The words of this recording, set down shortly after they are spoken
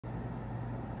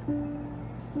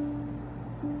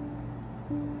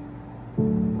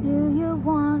Do you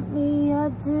want me or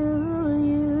do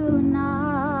you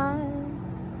not?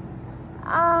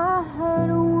 I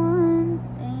heard one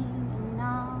thing and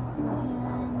now I'm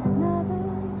hearing another.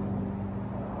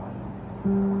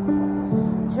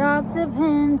 Dropped a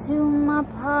pin to my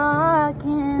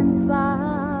parking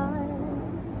spot.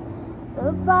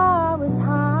 The bar was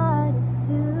hot, it's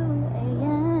 2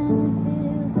 a.m. It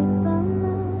feels like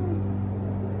summer.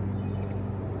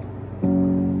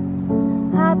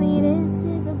 Happiness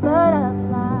is a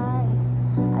butterfly.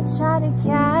 I try to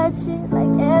catch it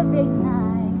like every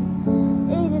night.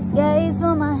 It escapes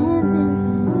from my hands into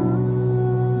moonlight.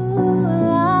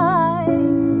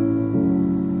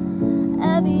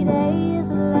 Every day is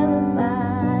a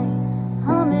lullaby,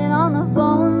 humming on the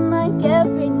phone like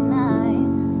every night,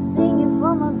 singing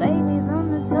for my babies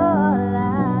on the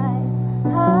toilet.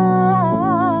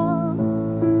 Oh,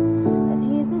 if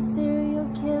he's a serial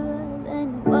killer, then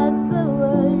what's the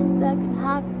worst that can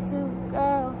happen to a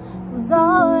girl who's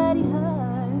already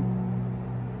hurt?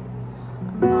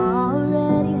 I'm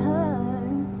already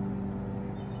hurt.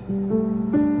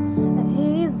 If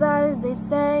he's bad as they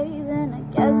say, then I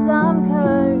guess I'm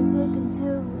cursed. Look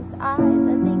into his eyes,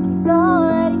 I think he's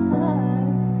already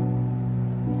hurt.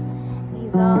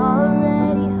 He's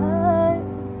already hurt.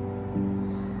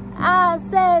 I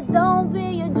said, don't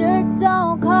be a jerk,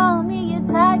 don't call me a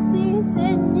taxi.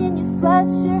 Sitting in your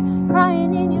sweatshirt,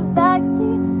 crying in your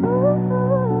backseat.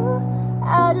 Ooh,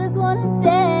 I just wanna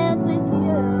dance with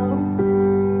you.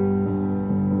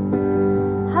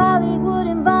 Hollywood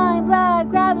and Vine, Black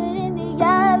Rabbit in the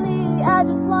alley. I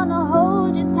just wanna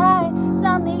hold you tight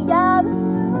down the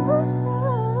avenue.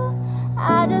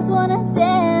 I just wanna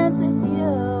dance with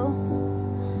you.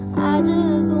 I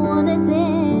just wanna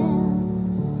dance.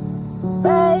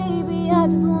 Baby, I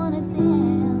just wanna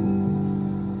dance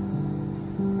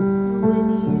with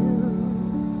you.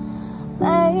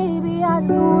 Baby, I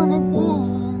just wanna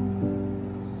dance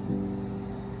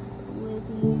with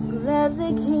you. Left the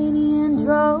bikini and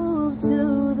drove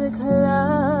to the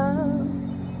club.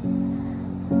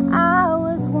 I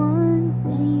was one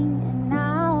thing and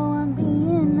now I'm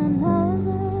being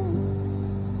another.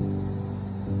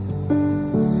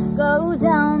 Go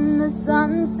down the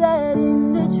sunset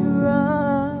in the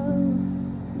truck.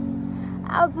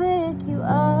 I'll pick you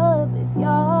up if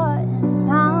you're in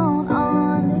town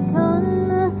on the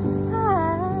corner.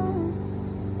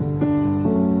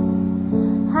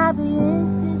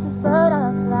 Happiness is a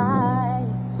butterfly.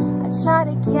 I try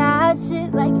to catch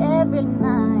it like every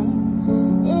night.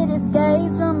 It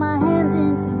escapes from my hands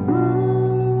into moonlight.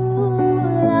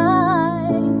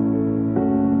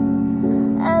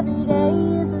 Every day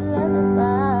is a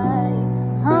lullaby,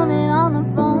 humming on the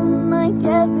phone like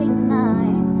every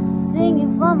night,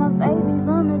 singing for my babies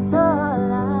on the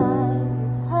toilet.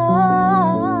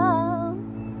 Oh,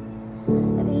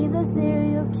 if he's a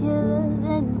serial killer,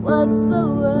 then what's the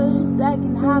worst that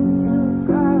can happen to a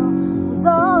girl who's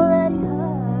already hurt?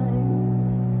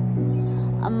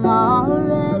 I'm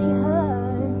already hurt.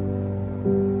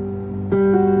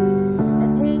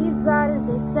 If he's bad as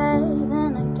they say,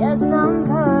 then I guess I'm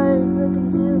cursed. Look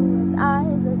into his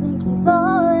eyes, I think he's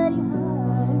already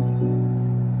hurt.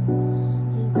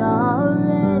 He's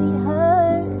already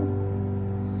hurt.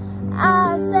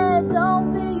 I said,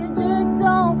 don't be a jerk,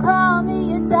 don't call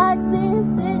me a taxi.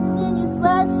 Sitting in your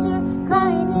sweatshirt,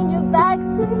 crying in your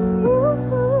backseat.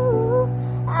 Ooh,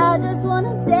 I just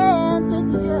wanna dance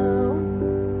with you.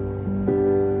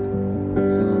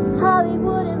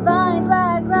 Hollywood and Vine,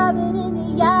 Black Rabbit in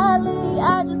the alley.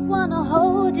 I just wanna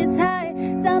hold you tight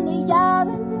down the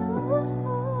avenue.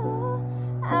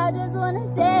 I just wanna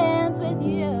dance with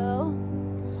you.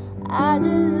 I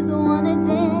just wanna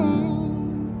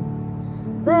dance.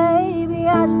 Baby,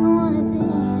 I just wanna